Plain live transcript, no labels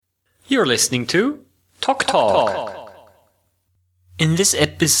You're listening to TOK. In this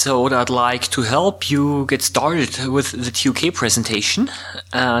episode, I'd like to help you get started with the TOK presentation.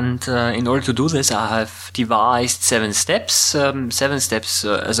 And in order to do this, I have devised 7 steps. 7 steps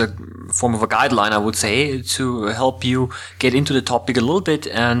as a form of a guideline, I would say, to help you get into the topic a little bit.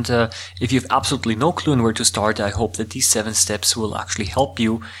 And if you have absolutely no clue on where to start, I hope that these 7 steps will actually help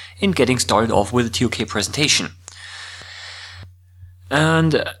you in getting started off with the TOK presentation.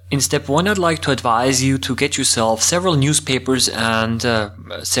 And in step 1, I'd like to advise you to get yourself several newspapers and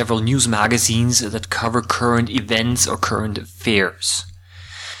several news magazines that cover current events or current affairs.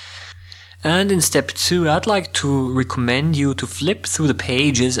 And in step 2, I'd like to recommend you to flip through the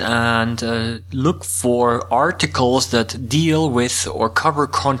pages and look for articles that deal with or cover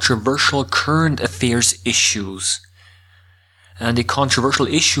controversial current affairs issues. And a controversial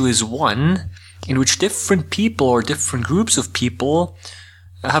issue is one in which different people or different groups of people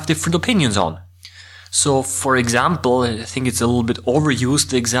have different opinions on. So, for example, I think it's a little bit overused,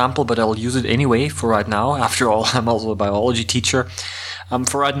 the example, but I'll use it anyway for right now. After all, I'm also a biology teacher.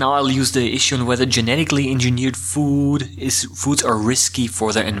 For right now, I'll use the issue on whether genetically engineered foods are risky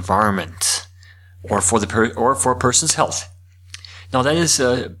for the environment or for a person's health. Now, that is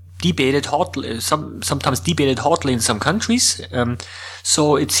debated hotly, sometimes debated hotly in some countries.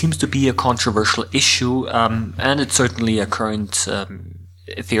 So it seems to be a controversial issue, and it's certainly a current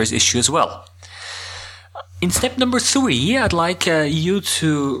affairs issue as well. In step number 3, I'd like you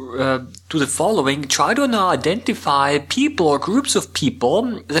to do the following. Try to now identify people or groups of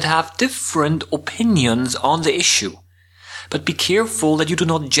people that have different opinions on the issue. But be careful that you do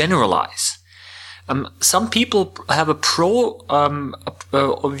not generalize. Some people have a pro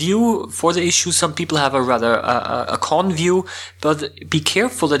view for the issue. Some people have a rather a con view. But be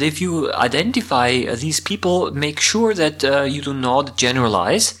careful that if you identify these people, make sure that you do not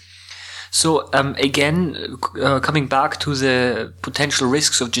generalize. So again, coming back to the potential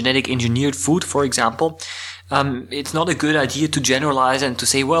risks of genetic engineered food, for example, it's not a good idea to generalize and to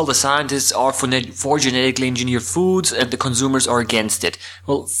say, well, the scientists are for genetically engineered foods and the consumers are against it.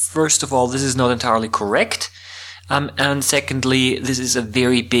 Well, first of all, this is not entirely correct. And secondly, this is a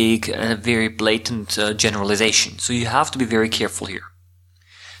very big and a very blatant generalization. So you have to be very careful here.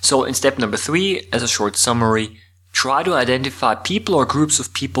 So in step number 3, as a short summary, try to identify people or groups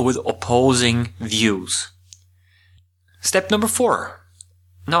of people with opposing views. Step number 4.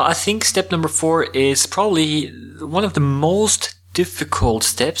 Now, I think step number 4 is probably one of the most difficult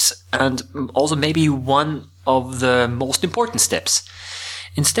steps and also maybe one of the most important steps.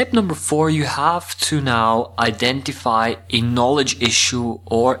 In step number 4, you have to now identify a knowledge issue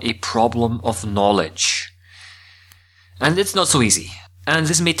or a problem of knowledge. And it's not so easy. And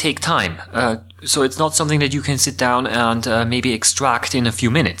this may take time. So it's not something that you can sit down and maybe extract in a few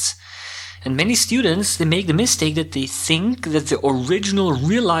minutes. And many students, they make the mistake that they think that the original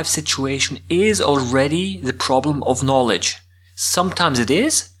real-life situation is already the problem of knowledge. Sometimes it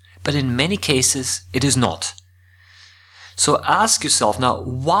is, but in many cases it is not. So ask yourself now,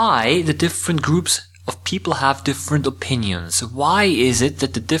 why the different groups of people have different opinions? Why is it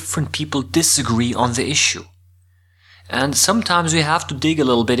that the different people disagree on the issue? And sometimes we have to dig a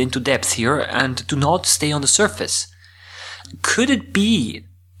little bit into depth here and do not stay on the surface. Could it be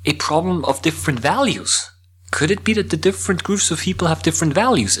a problem of different values? Could it be that the different groups of people have different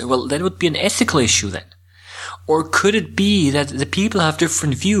values? Well, that would be an ethical issue then. Or could it be that the people have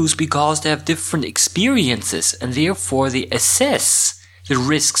different views because they have different experiences and therefore they assess the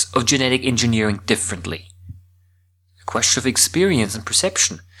risks of genetic engineering differently? A question of experience and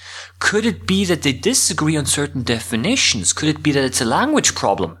perception. Could it be that they disagree on certain definitions? Could it be that it's a language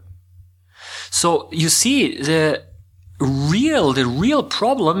problem? So you see, the real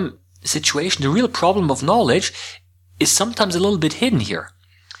problem situation, the real problem of knowledge is sometimes a little bit hidden here.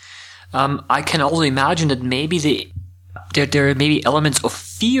 I can also imagine that maybe there may be elements of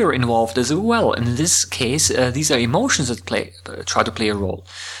fear involved as well. In this case, these are emotions that try to play a role.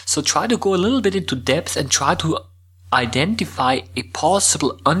 So try to go a little bit into depth and try to identify a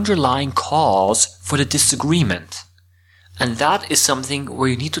possible underlying cause for the disagreement. And that is something where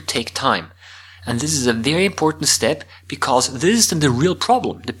you need to take time. And this is a very important step because this is then the real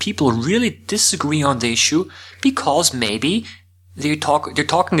problem. The people really disagree on the issue because maybe they're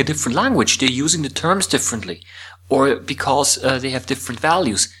talking a different language. They're using the terms differently. Or because they have different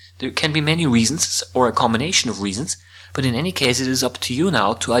values. There can be many reasons or a combination of reasons. But in any case, it is up to you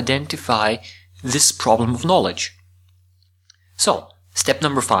now to identify this problem of knowledge. So, step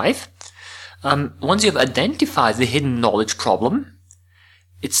number 5. Once you have identified the hidden knowledge problem,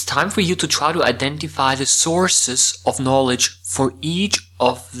 it's time for you to try to identify the sources of knowledge for each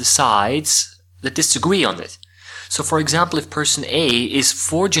of the sides that disagree on it. So for example, if person A is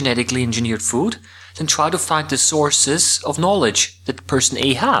for genetically engineered food, then try to find the sources of knowledge that person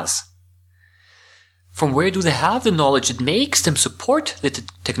A has. From where do they have the knowledge that makes them support the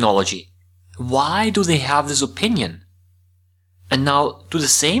technology? Why do they have this opinion? And now do the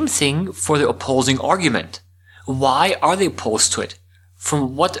same thing for the opposing argument. Why are they opposed to it?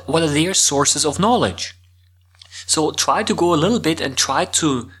 From what are their sources of knowledge? So try to go a little bit and try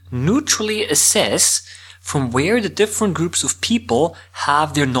to neutrally assess from where the different groups of people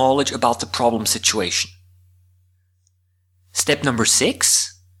have their knowledge about the problem situation. Step number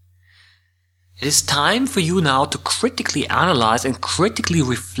 6. It is time for you now to critically analyze and critically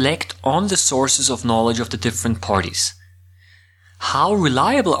reflect on the sources of knowledge of the different parties. How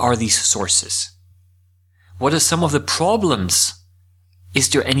reliable are these sources? What are some of the problems? Is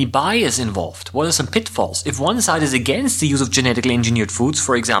there any bias involved? What are some pitfalls? If one side is against the use of genetically engineered foods,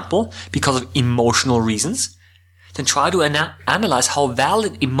 for example, because of emotional reasons, then try to analyze how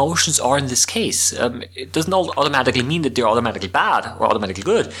valid emotions are in this case. It doesn't automatically mean that they're automatically bad or automatically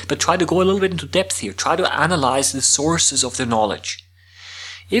good, but try to go a little bit into depth here. Try to analyze the sources of their knowledge.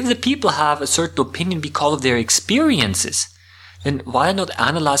 If the people have a certain opinion because of their experiences, then why not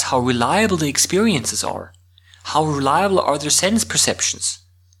analyze how reliable the experiences are? How reliable are their sense perceptions?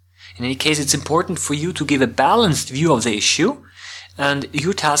 In any case, it's important for you to give a balanced view of the issue, and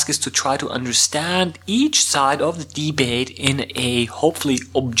your task is to try to understand each side of the debate in a hopefully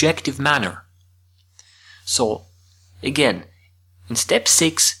objective manner. So, again, in step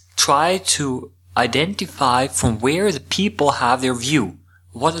 6, try to identify from where the people have their view.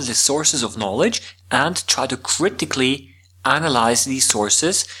 What are the sources of knowledge? And try to critically analyze these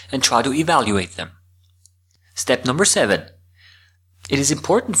sources and try to evaluate them. Step number 7. It is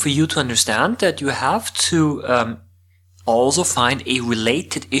important for you to understand that you have to also find a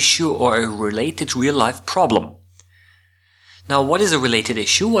related issue or a related real-life problem. Now, what is a related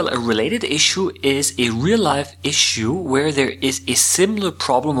issue? Well, a related issue is a real-life issue where there is a similar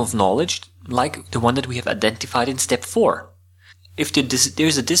problem of knowledge like the one that we have identified in step 4. If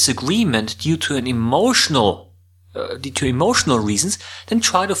there's a disagreement due to emotional reasons, then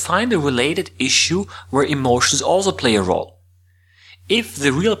try to find a related issue where emotions also play a role. If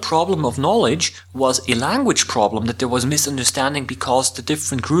the real problem of knowledge was a language problem, that there was misunderstanding because the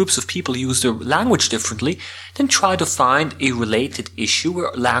different groups of people use their language differently, then try to find a related issue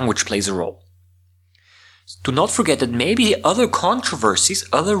where language plays a role. Do not forget that maybe other controversies,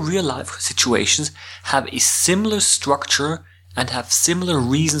 other real-life situations have a similar structure and have similar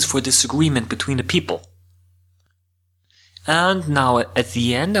reasons for disagreement between the people. And now at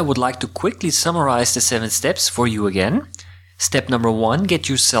the end, I would like to quickly summarize the 7 steps for you again. Step number 1, get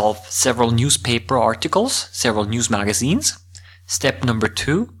yourself several newspaper articles, several news magazines. Step number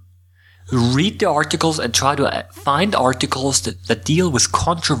 2, read the articles and try to find articles that deal with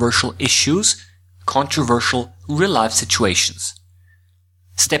controversial issues, controversial real-life situations.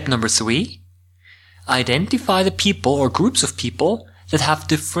 Step number 3, identify the people or groups of people that have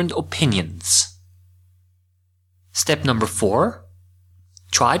different opinions. Step number 4,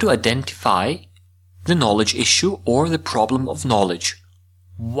 try to identify the knowledge issue or the problem of knowledge.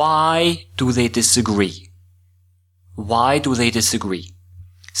 Why do they disagree? Why do they disagree?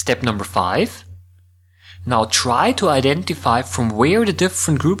 Step number 5, now try to identify from where the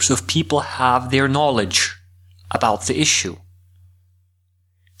different groups of people have their knowledge about the issue.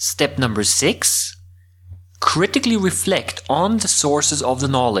 Step number 6, critically reflect on the sources of the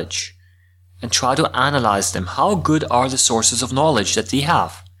knowledge and try to analyze them. How good are the sources of knowledge that they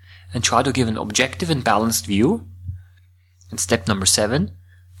have? And try to give an objective and balanced view. And step number 7,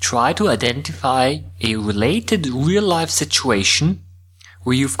 try to identify a related real-life situation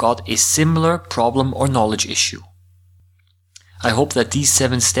where you've got a similar problem or knowledge issue. I hope that these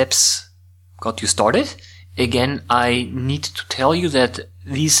 7 steps got you started. Again, I need to tell you that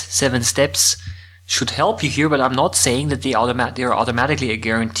these 7 steps should help you here, but I'm not saying that they are automatically a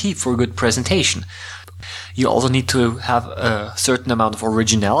guarantee for a good presentation. You also need to have a certain amount of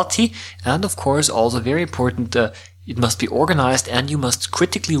originality, and of course also very important, it must be organized and you must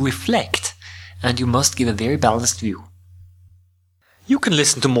critically reflect and you must give a very balanced view. You can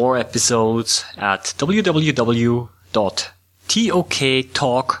listen to more episodes at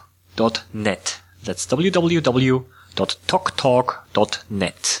www.toktalk.net. That's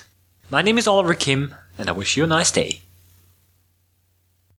www.toktalk.net. My name is Oliver Kim, and I wish you a nice day.